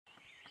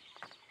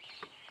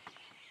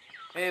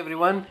Hey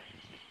everyone,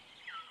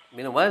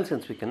 been a while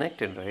since we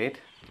connected, right?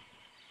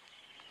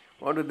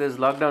 What with this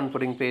lockdown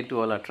putting paid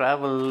to all our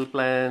travel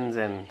plans,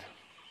 and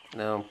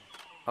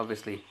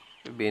obviously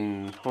we've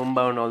been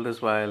homebound all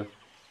this while.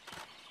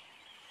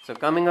 So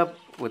coming up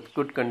with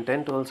good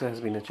content also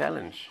has been a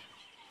challenge.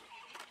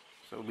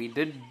 So we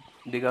did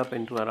dig up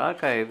into our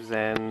archives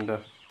and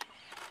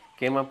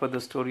came up with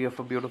the story of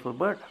a beautiful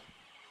bird.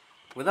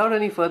 Without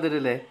any further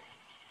delay,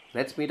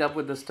 let's meet up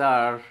with the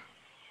star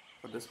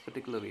for this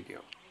particular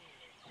video.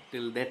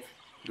 Till death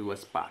do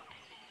us part.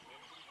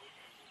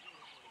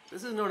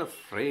 This is not a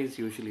phrase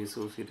usually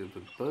associated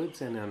with birds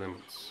and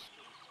animals.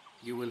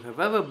 You will,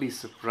 however, be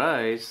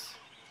surprised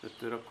that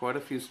there are quite a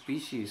few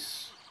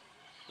species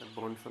that are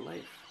born for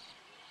life.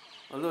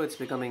 Although it's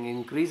becoming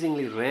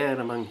increasingly rare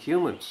among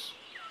humans,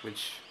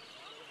 which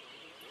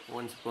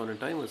once upon a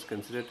time was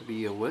considered to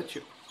be a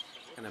virtue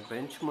and a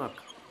benchmark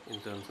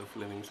in terms of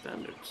living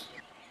standards.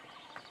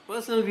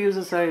 Personal views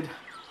aside,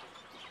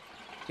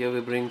 here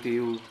we bring to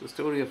you the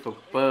story of a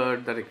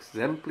bird that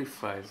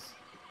exemplifies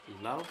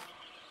love,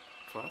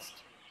 trust,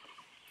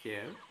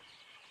 care,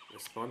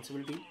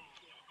 responsibility,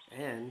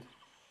 and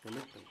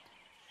commitment.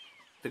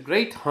 The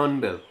Great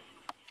Hornbill,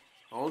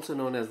 also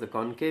known as the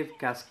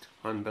Concave-Casqued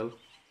hornbill,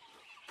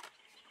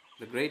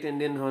 the Great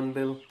Indian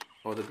Hornbill,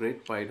 or the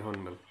Great Pied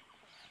Hornbill,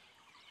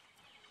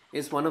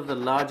 is one of the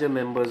larger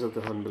members of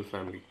the hornbill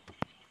family.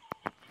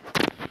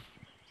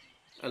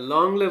 A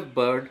long-lived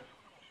bird,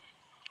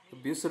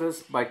 the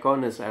Buceros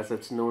bicornis, as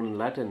it's known in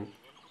Latin,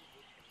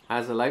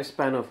 has a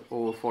lifespan of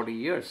over 40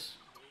 years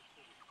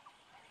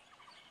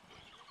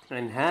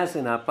and has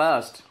in our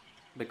past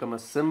become a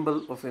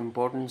symbol of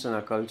importance in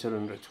our culture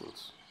and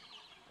rituals.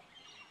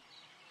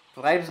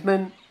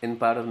 Tribesmen in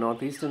part of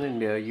northeastern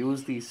India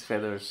use these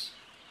feathers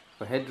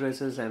for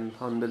headdresses, and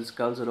hornbill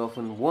skulls are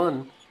often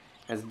worn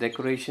as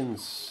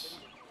decorations.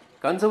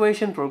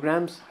 Conservation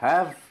programs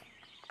have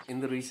in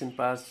the recent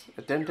past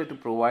attempted to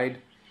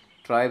provide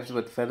tribes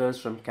with feathers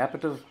from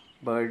captive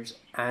birds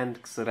and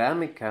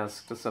ceramic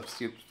casques to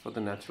substitute for the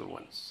natural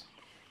ones.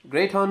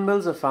 Great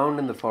hornbills are found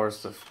in the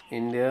forests of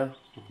India,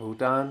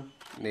 Bhutan,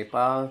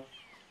 Nepal,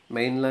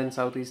 mainland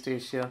Southeast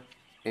Asia,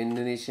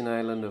 Indonesian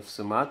island of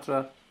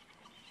Sumatra,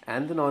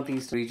 and the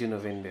northeast region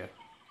of India.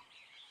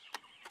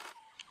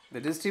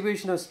 The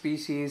distribution of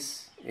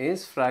species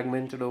is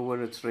fragmented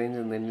over its range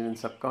in the Indian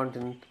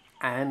subcontinent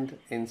and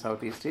in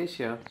Southeast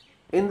Asia.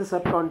 In the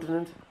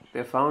subcontinent, they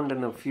are found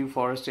in a few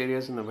forest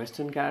areas in the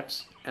Western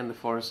Ghats and the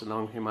forests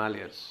along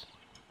Himalayas.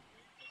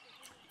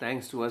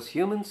 Thanks to us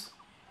humans,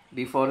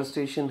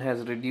 deforestation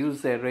has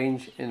reduced their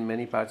range in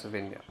many parts of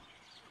India.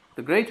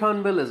 The Great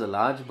Hornbill is a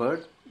large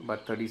bird,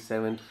 about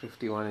 37 to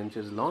 51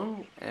 inches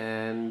long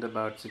and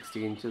about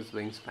 60 inches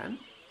wingspan,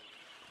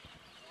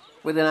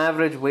 with an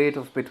average weight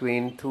of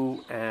between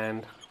 2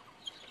 and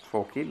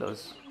 4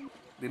 kilos.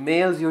 The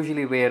males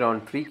usually weigh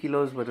around 3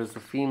 kilos, whereas the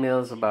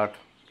females about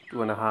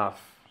 2.5.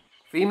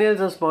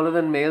 Females are smaller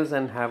than males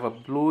and have a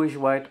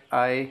bluish-white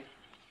eye,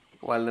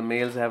 while the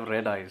males have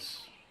red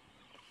eyes.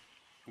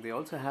 They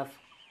also have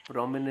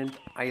prominent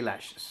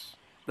eyelashes.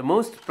 The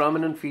most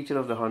prominent feature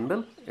of the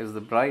hornbill is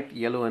the bright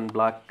yellow and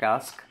black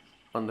casque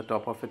on the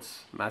top of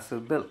its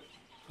massive bill.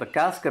 The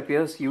casque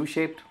appears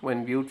U-shaped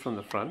when viewed from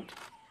the front,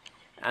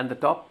 and the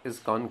top is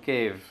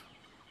concave,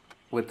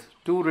 with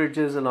two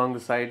ridges along the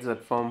sides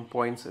that form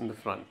points in the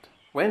front.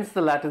 Whence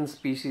the Latin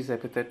species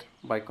epithet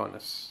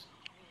bicornis,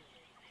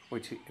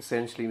 which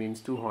essentially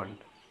means two-horned.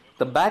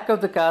 The back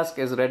of the casque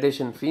is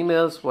reddish in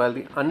females, while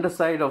the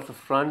underside of the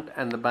front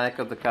and the back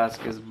of the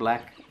casque is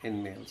black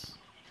in males.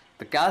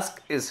 The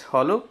casque is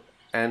hollow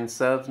and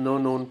serves no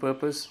known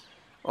purpose,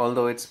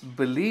 although it's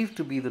believed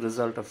to be the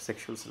result of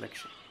sexual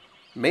selection.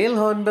 Male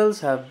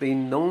hornbills have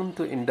been known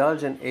to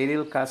indulge in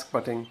aerial casque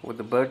butting, with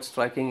the birds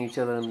striking each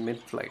other in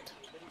mid-flight.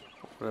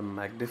 What a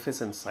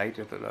magnificent sight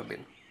it would have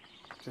been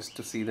just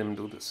to see them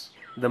do this.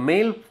 The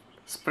male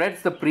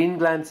spreads the preen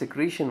gland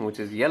secretion, which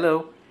is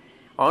yellow,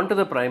 onto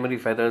the primary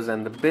feathers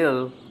and the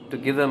bill to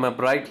give them a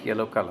bright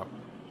yellow color.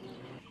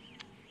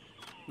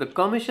 The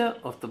commissure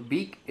of the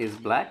beak is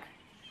black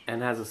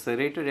and has a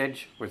serrated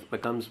edge which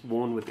becomes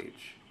worn with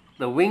age.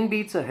 The wing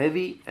beats are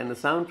heavy, and the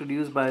sound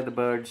produced by the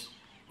birds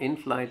in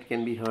flight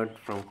can be heard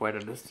from quite a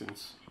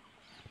distance.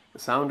 The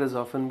sound has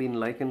often been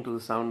likened to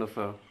the sound of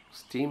a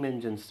steam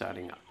engine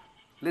starting up.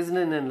 Listen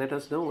in and let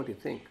us know what you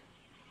think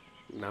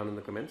down in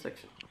the comment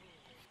section.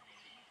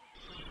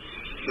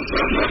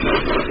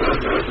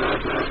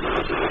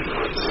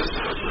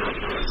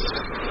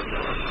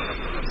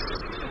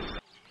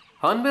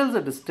 Hornbills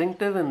are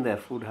distinctive in their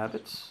food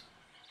habits.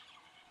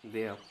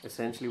 They are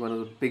essentially one of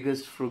the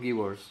biggest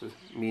frugivores,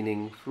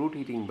 meaning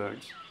fruit-eating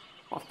birds,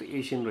 of the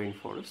Asian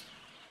rainforest,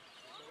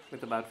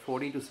 with about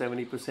 40 to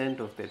 70%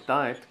 of their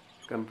diet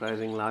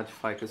comprising large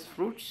ficus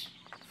fruits,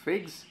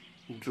 figs,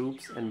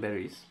 drupes, and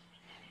berries,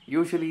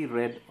 usually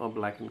red or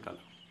black in color.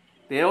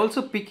 They are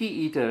also picky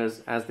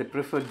eaters, as they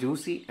prefer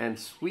juicy and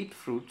sweet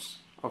fruits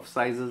of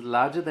sizes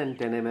larger than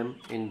 10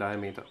 mm in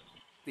diameter.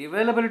 The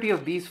availability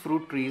of these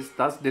fruit trees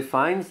thus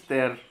defines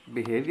their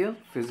behavior,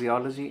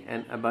 physiology,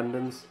 and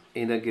abundance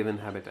in a given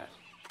habitat.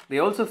 They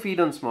also feed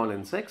on small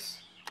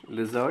insects,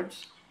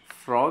 lizards,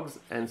 frogs,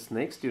 and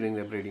snakes during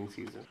their breeding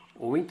season.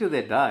 Owing to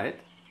their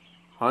diet,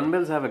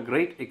 hornbills have a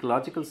great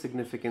ecological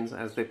significance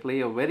as they play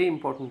a very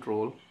important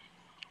role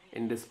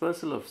in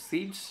dispersal of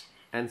seeds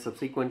and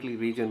subsequently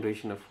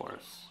regeneration of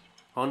forests.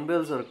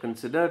 Hornbills are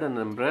considered an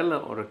umbrella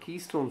or a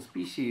keystone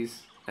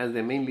species as they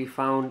are mainly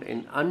found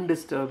in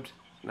undisturbed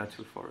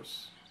natural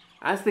forests.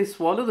 As they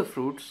swallow the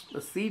fruits,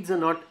 the seeds are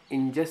not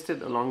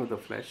ingested along with the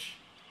flesh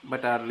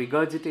but are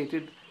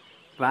regurgitated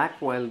back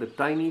while the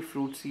tiny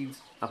fruit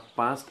seeds are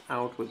passed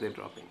out with their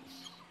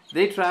droppings.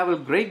 They travel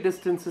great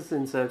distances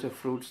in search of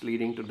fruits,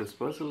 leading to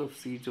dispersal of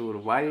seeds over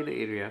a wide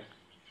area,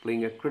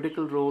 playing a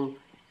critical role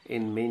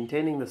in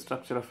maintaining the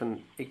structure of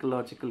an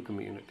ecological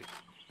community.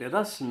 They are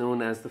thus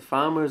known as the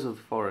farmers of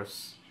the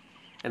forests,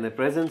 and their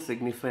presence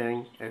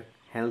signifying a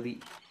healthy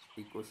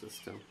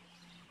ecosystem.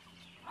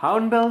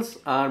 Hornbills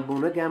are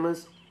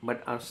monogamous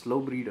but are slow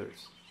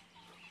breeders.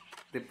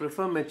 They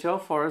prefer mature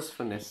forests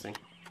for nesting.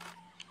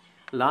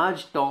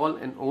 Large, tall,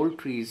 and old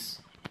trees,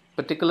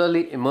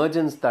 particularly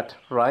emergents that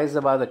rise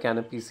above the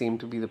canopy, seem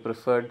to be the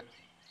preferred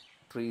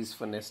trees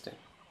for nesting.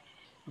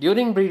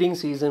 During breeding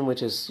season,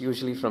 which is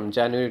usually from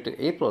January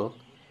to April,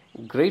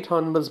 great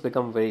hornbills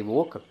become very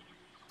vocal.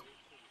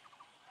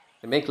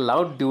 They make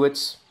loud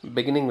duets,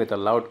 beginning with a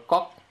loud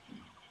cock,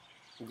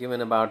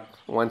 given about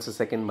once a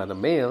second by the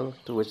male,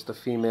 to which the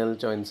female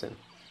joins in.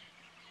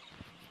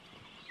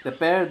 The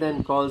pair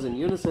then calls in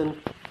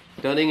unison,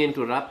 turning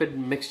into a rapid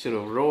mixture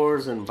of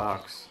roars and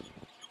barks.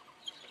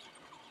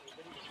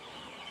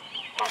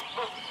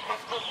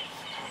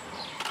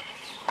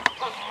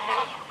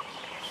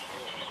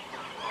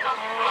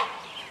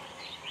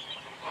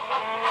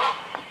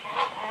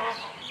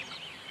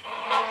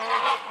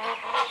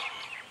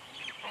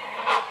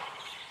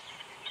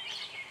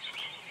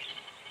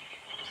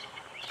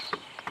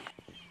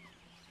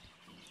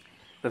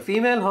 The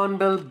female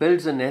hornbill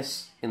builds a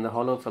nest in the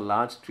hollow of a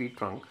large tree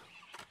trunk,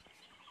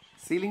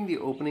 sealing the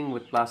opening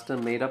with plaster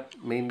made up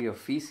mainly of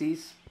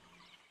feces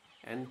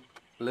and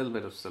a little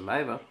bit of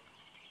saliva.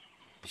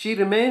 She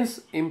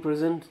remains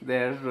imprisoned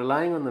there,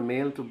 relying on the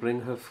male to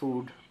bring her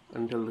food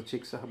until the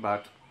chicks are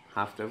about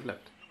half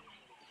developed.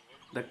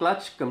 The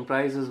clutch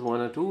comprises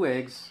 1 or 2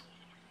 eggs,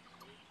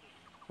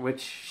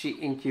 which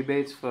she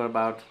incubates for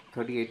about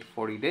 38 to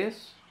 40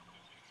 days.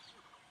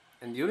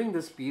 And during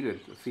this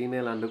period, the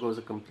female undergoes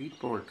a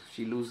complete molt.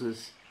 She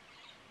loses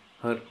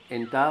her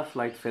entire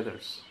flight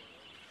feathers.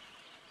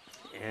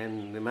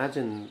 And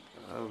imagine,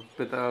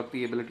 without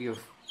the ability of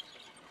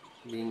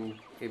being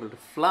able to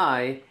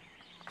fly,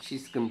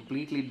 she's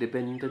completely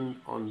dependent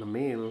on the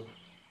male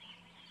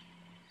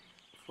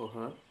for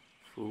her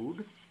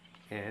food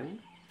and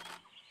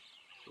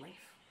life.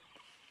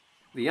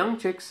 The young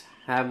chicks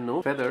have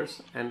no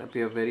feathers and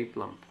appear very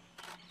plump.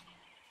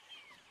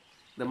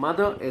 The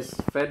mother is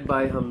fed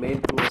by her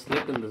mate through a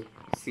slit in the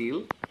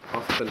seal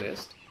of the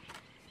nest,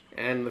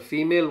 and the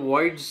female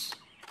voids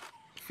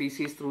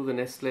feces through the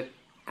nest slit,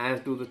 as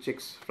do the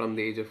chicks from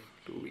the age of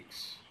 2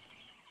 weeks.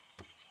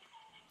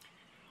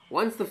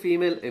 Once the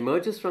female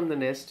emerges from the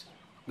nest,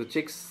 the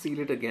chicks seal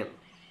it again.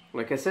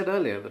 Like I said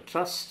earlier, the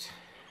trust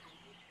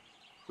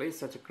plays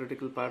such a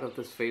critical part of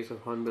this phase of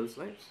hornbills'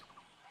 lives.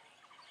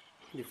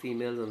 The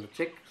females and the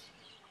chicks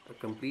are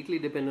completely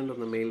dependent on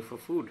the male for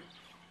food.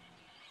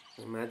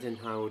 Imagine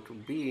how it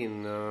would be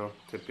in a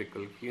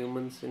typical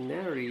human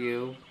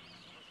scenario.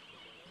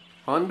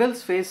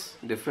 Hornbills face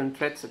different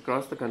threats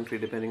across the country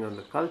depending on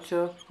the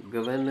culture,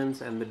 governance,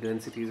 and the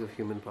densities of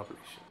human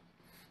population.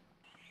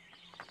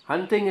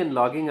 Hunting and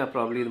logging are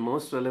probably the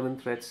most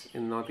relevant threats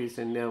in northeast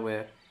India,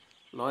 where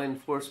law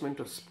enforcement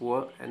of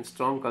poor and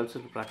strong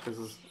cultural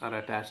practices are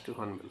attached to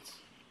hornbills.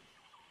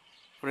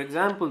 For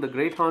example, the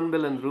great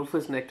hornbill and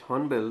rufous-necked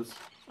hornbills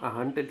are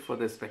hunted for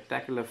their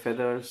spectacular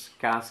feathers,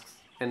 casques,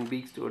 and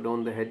beaks to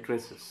adorn the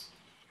headdresses,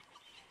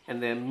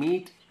 and their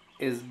meat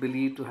is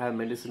believed to have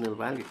medicinal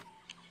value.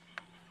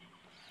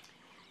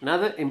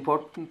 Another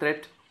important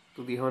threat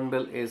to the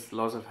hornbill is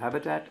loss of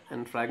habitat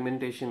and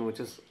fragmentation,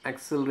 which is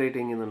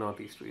accelerating in the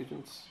northeast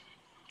regions,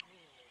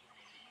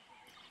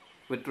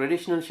 with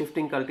traditional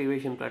shifting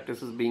cultivation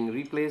practices being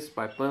replaced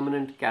by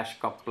permanent cash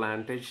crop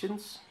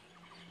plantations,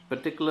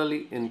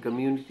 particularly in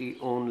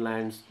community-owned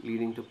lands,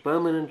 leading to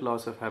permanent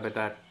loss of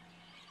habitat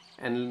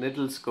and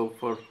little scope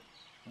for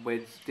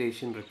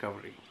vegetation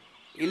recovery.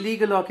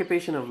 Illegal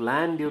occupation of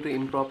land due to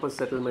improper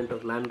settlement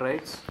of land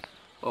rights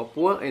or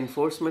poor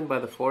enforcement by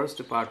the forest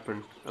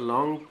department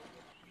along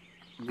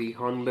the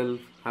hornbill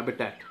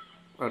habitat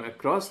or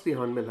across the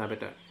hornbill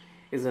habitat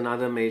is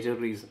another major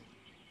reason.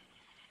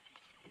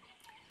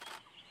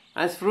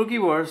 As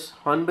frugivores,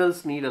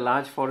 hornbills need a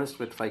large forest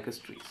with ficus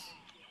trees.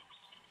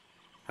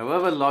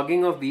 However,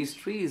 logging of these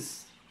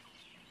trees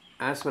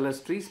as well as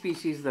tree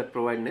species that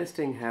provide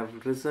nesting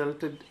have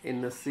resulted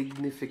in a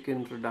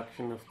significant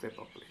reduction of their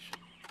population.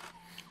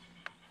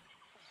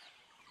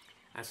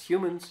 As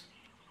humans,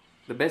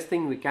 the best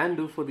thing we can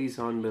do for these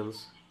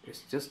hornbills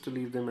is just to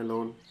leave them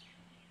alone.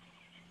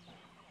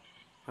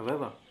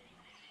 However,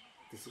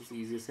 this is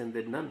easier said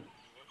than done.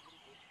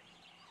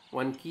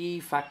 One key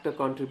factor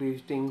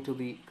contributing to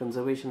the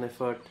conservation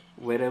effort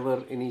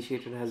wherever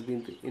initiated has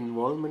been the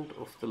involvement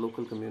of the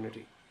local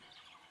community.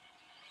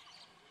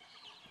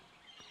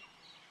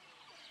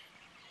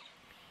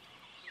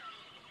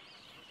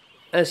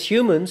 As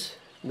humans,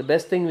 the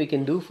best thing we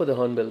can do for the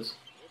hornbills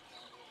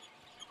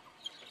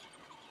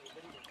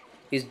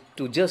is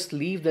to just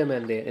leave them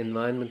and their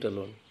environment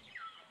alone.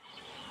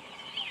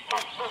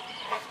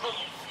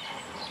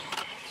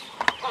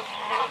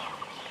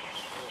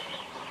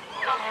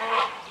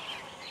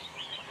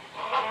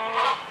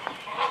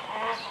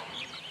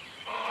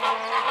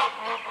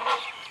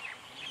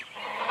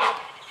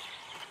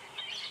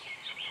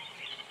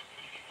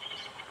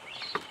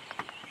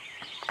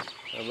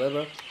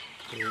 However,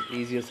 it is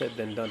easier said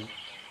than done.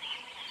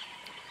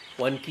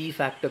 One key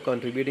factor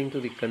contributing to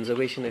the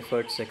conservation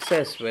effort's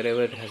success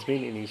wherever it has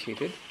been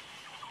initiated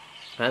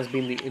has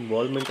been the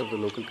involvement of the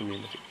local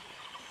community.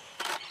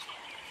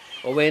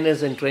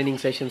 Awareness and training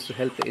sessions to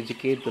help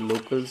educate the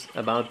locals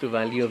about the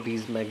value of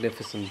these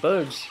magnificent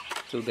birds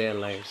through their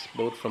lives,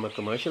 both from a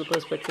commercial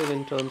perspective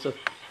in terms of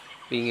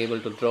being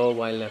able to draw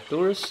wildlife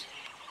tourists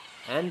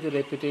and the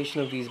reputation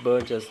of these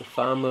birds as the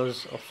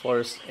farmers of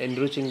forests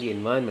enriching the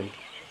environment,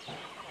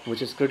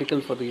 which is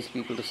critical for these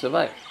people to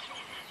survive,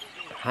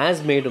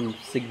 has made a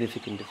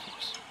significant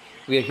difference.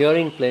 We are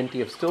hearing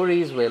plenty of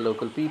stories where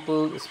local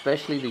people,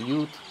 especially the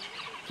youth,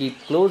 keep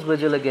close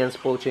vigil against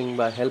poaching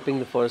by helping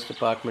the forest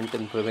department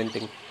in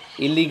preventing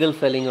illegal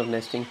felling of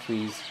nesting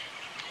trees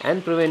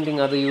and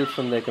preventing other youth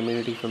from their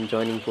community from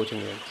joining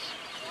poaching ranks.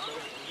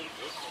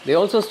 They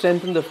also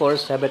strengthen the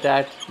forest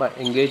habitat by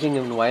engaging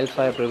in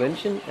wildfire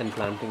prevention and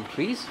planting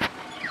trees.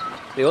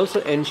 They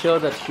also ensure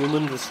that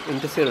human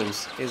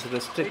interference is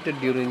restricted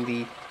during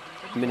the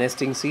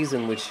nesting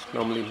season, which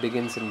normally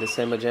begins in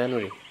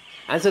December-January.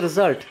 As a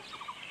result,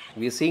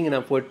 we are seeing an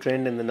upward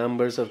trend in the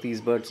numbers of these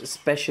birds,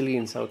 especially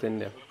in South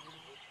India,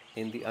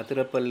 in the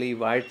Atirapalli,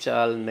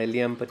 Vaidchal,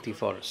 Nelliampatti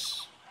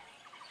forests.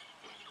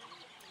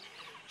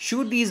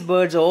 Shoot these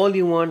birds all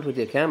you want with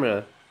your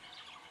camera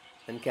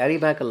and carry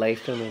back a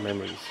lifetime of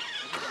memories.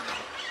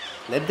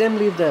 Let them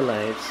live their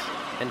lives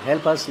and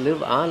help us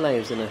live our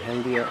lives in a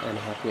healthier and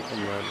happier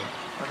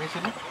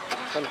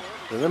environment.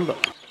 Remember,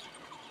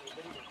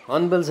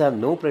 hornbills have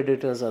no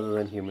predators other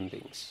than human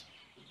beings.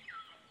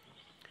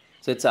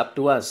 So it's up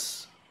to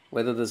us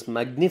whether this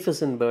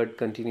magnificent bird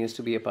continues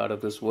to be a part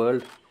of this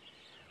world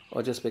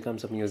or just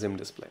becomes a museum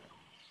display.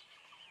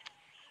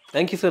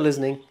 Thank you for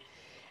listening,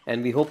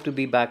 and we hope to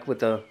be back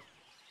with a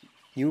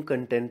new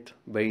content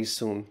very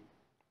soon.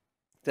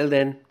 Till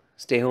then,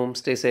 stay home,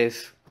 stay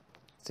safe,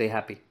 stay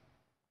happy.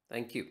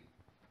 Thank you.